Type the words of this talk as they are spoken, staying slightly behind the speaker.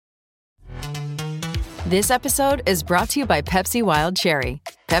This episode is brought to you by Pepsi Wild Cherry.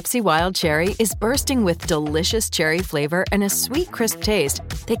 Pepsi Wild Cherry is bursting with delicious cherry flavor and a sweet, crisp taste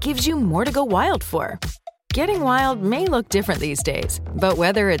that gives you more to go wild for. Getting wild may look different these days, but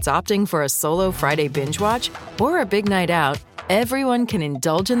whether it's opting for a solo Friday binge watch or a big night out, everyone can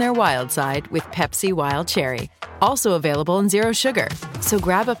indulge in their wild side with Pepsi Wild Cherry. Also available in Zero Sugar. So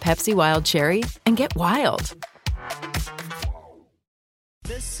grab a Pepsi Wild Cherry and get wild.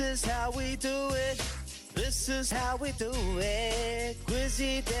 This is how we do it. This is how we do it.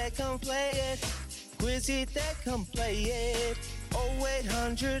 Quizzy Dagg, come play it. Quizzy Dagg, come play it.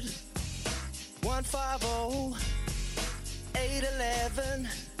 0800 150 811.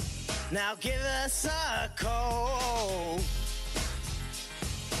 Now give us a call.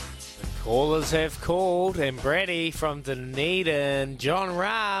 The callers have called, and Brady from Dunedin, John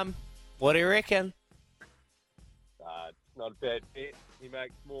Rahm, what do you reckon? It's not a bad bet. He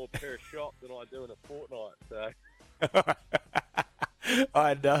makes more per shot than I do in a fortnight. So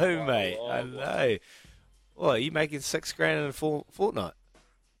I know, mate. I know. Well, are you making $6,000 in a fortnight?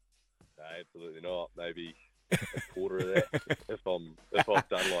 No, absolutely not. Maybe a quarter of that if I've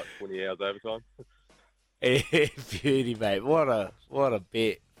done like 20 hours overtime. Beauty, mate. What a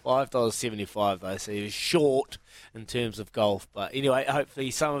bet. $5.75 though, so he was short in terms of golf. But anyway, hopefully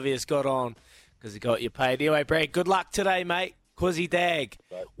some of you has got on because he got you paid. Anyway, Brad, good luck today, mate. Quizzy Dagg,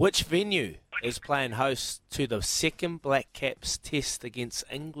 which venue is playing host to the second Black Caps test against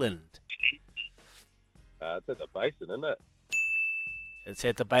England? It's at the Basin, isn't it? It's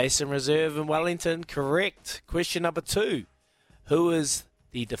at the Basin Reserve in Wellington. Correct. Question number 2. Who is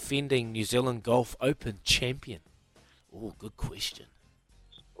the defending New Zealand Golf Open champion? Oh, good question.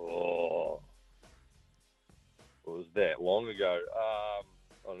 Oh, what was that? Long ago. I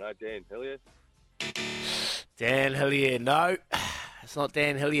don't know, Dan Hillier. Dan Hillier, no. It's not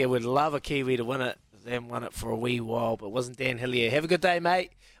Dan Hillier. We'd love a Kiwi to win it. They haven't won it for a wee while, but it wasn't Dan Hillier. Have a good day, mate.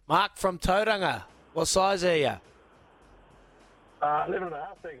 Mark from Tauranga. What size are you? 11 and a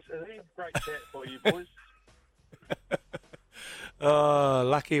half, thanks. Great chat for you, boys. Oh,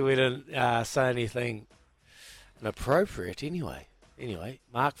 lucky we didn't say anything inappropriate anyway.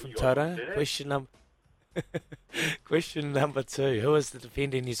 Mark from Tauranga. Question number 2. Who is the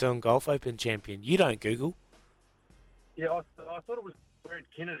defending New Zealand Golf Open champion? You don't Google. Yeah, I thought it was Brad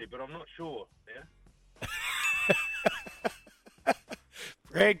Kennedy, but I'm not sure. Yeah.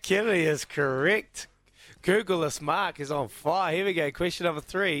 Brad Kennedy is correct. Googleless Mark is on fire. Here we go. Question number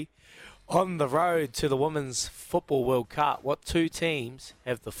 3. On the road to the Women's Football World Cup, what 2 teams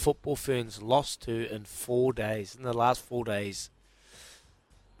have the Football Ferns lost to in 4 days, in the last 4 days?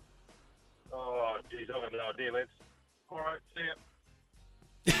 Oh, geez, I have no idea, lads. All right, see ya.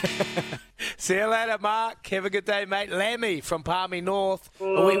 See you later, Mark. Have a good day, mate. Lammy from Palmy North.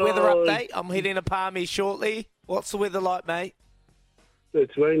 A wee weather update. I'm heading to Palmy shortly. What's the weather like, mate?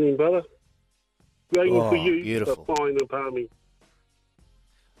 It's raining, brother. Raining for you. Beautiful. But fine in Palmy.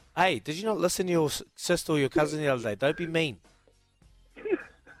 Hey, did you not listen to your sister or your cousin the other day? Don't be mean.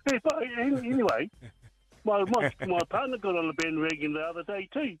 Hey, but anyway, my partner got on the bandwagon the other day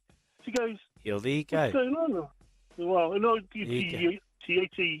too. She goes, Here, there you go. what's going on? Well, no, she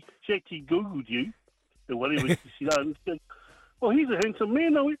actually Googled you, or whatever she done. She said, well, he's a handsome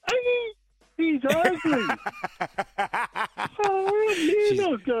man. I went, hey, he's ugly. Oh, man, I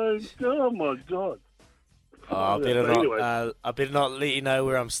was going, oh, my God. Oh, I better not let you know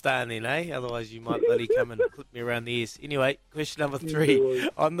where I'm standing, eh? Otherwise you might bloody come and clip me around the ears. Anyway, question number 3.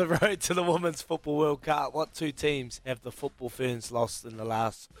 On the road to the Women's Football World Cup, what 2 teams have the Football Ferns lost in the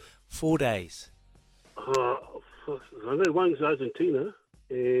last 4 days? I know one's Argentina,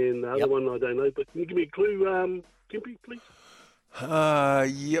 and the other one I don't know. But can you give me a clue, Kimpy, please?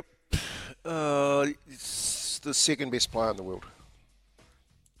 Yep. It's the second best player in the world.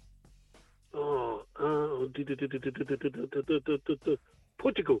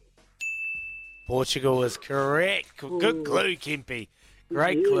 Portugal. Portugal is correct. Good clue, Kempy.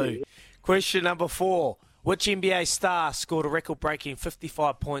 Great clue. Question number 4. Which NBA star scored a record-breaking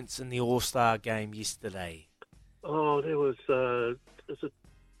 55 points in the All-Star game yesterday? Oh, there was, is it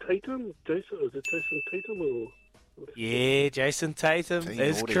Tatum? Was it Jason Tatum? Or? Yeah, Jason Tatum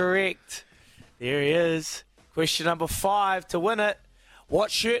is correct. There he is. Question number 5 to win it. What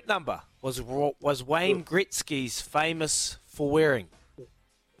shirt number was Wayne Gretzky's famous for wearing?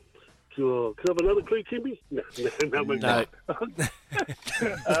 Sure. Can I have another clue, Kimby? No.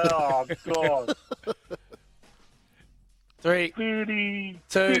 Oh, God. 3, 32.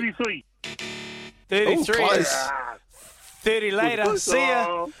 33. 33. Oh, 30 later. See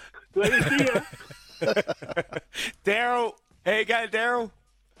ya. Later, see ya. Daryl. Here you go, Daryl.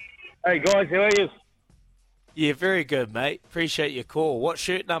 Hey, guys, how are you? Yeah, very good, mate. Appreciate your call. What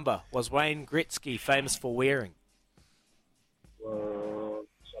shirt number was Wayne Gretzky famous for wearing? I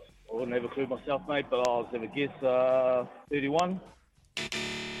wouldn't have a clue myself, mate, but I'll have a guess. 31.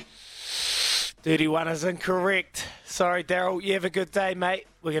 31 is incorrect. Sorry, Daryl. You have a good day, mate.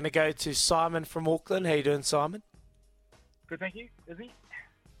 We're going to go to Simon from Auckland. How you doing, Simon? Good, thank you. Is he?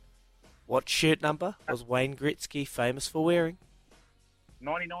 What shirt number was Wayne Gretzky famous for wearing?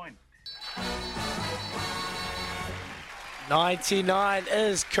 99. 99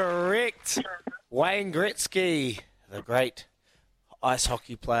 is correct. Wayne Gretzky, the great ice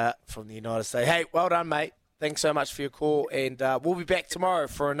hockey player from the United States. Hey, well done, mate. Thanks so much for your call, and we'll be back tomorrow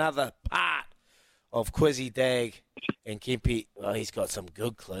for another part of Quizzy Dagg and Kempe. Oh, he's got some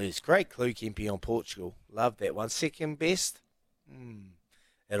good clues. Great clue, Kempe, on Portugal. Love that one. Second best?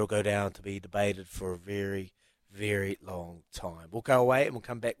 That'll go down to be debated for a very, very long time. We'll go away and we'll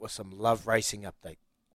come back with some love racing update.